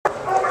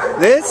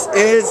This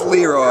is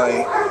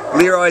Leroy.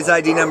 Leroy's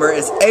ID number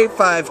is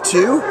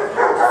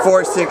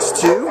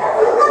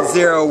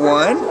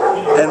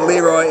A5246201, and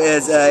Leroy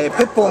is a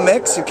pit bull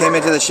mix who came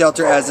into the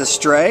shelter as a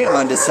stray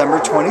on December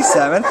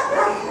 27th.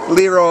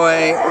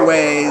 Leroy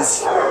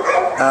weighs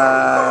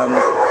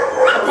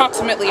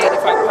approximately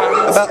 85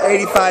 pounds. About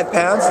 85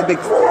 pounds. A big,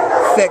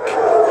 thick,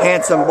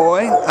 handsome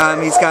boy.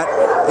 He's got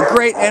a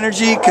great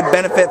energy, could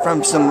benefit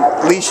from some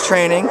leash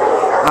training.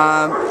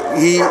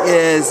 He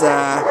is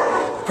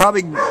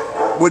probably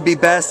would be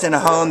best in a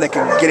home that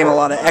could get him a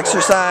lot of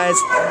exercise,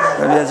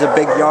 or has a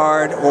big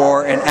yard,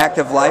 or an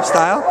active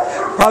lifestyle.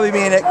 Probably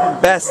being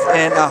best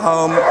in a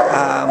home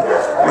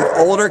with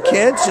older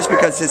kids, just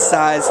because his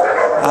size,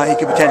 he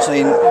could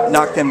potentially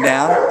knock them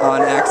down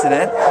on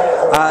accident.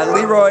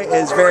 Leroy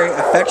is very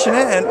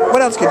affectionate, and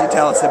what else could you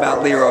tell us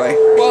about Leroy?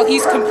 Well,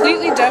 he's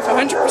completely deaf,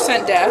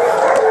 100% deaf,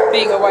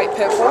 being a white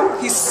pit bull.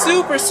 He's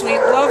super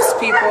sweet, loves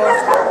people,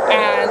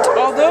 and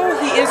although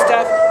he is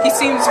deaf, he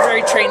seems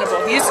very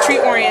trainable. He is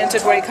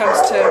treat-oriented when it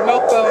comes to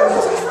milk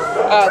bones,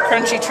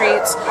 crunchy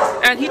treats,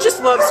 and he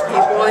just loves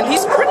people, and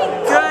he's pretty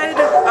good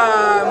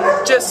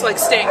just like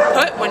staying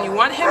put when you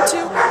want him to,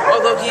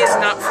 although he is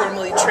not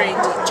formally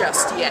trained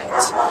just yet.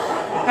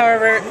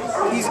 However,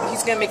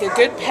 he's going to make a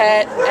good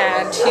pet,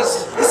 and he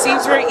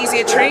seems very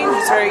easy to train.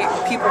 He's very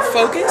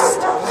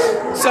people-focused,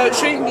 so it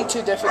shouldn't be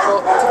too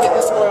difficult to get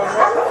this boy on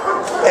board.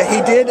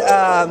 He did,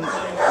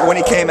 when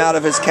he came out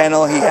of his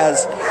kennel, he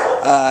has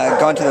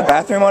gone to the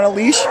bathroom on a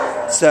leash,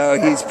 so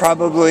he's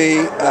probably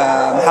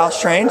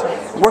house trained.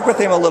 Work with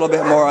him a little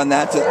bit more on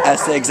that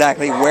as to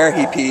exactly where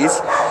he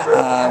pees.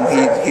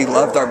 He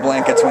loved our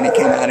blankets when he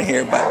came out of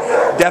here, but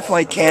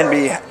definitely can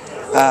be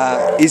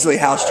easily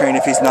house trained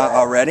if he's not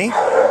already.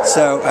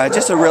 So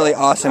just a really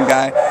awesome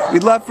guy.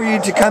 We'd love for you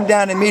to come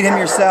down and meet him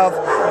yourself,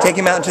 take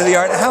him out into the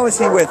yard. How is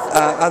he with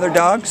other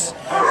dogs?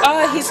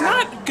 He's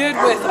not good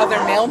with other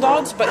male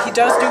dogs, but he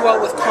does do well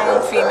with calm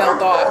female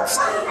dogs.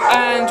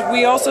 And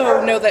we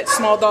also know that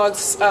small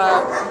dogs,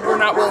 we're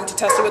not willing to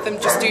test it with him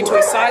just due to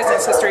his size and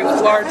his history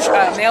with large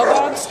male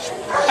dogs.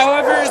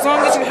 However, as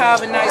long as you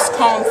have a nice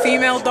calm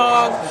female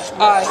dog,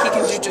 he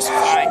can do just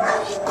fine.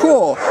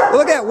 Cool. Well,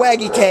 look at that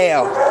waggy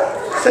tail.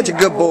 Such a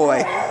good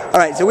boy.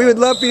 Alright, so we would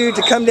love for you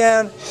to come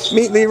down,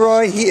 meet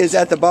Leroy. He is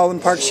at the Baldwin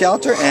Park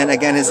Shelter, and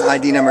again, his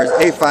ID number is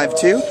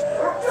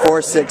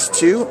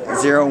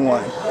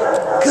A5246201.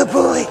 Good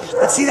boy.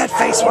 Let's see that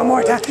face one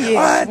more time.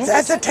 Oh,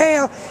 that's the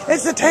tail.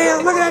 It's the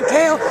tail. Look at that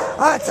tail.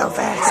 Oh, it's so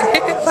fast.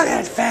 Look at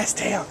that fast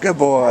tail. Good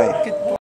boy.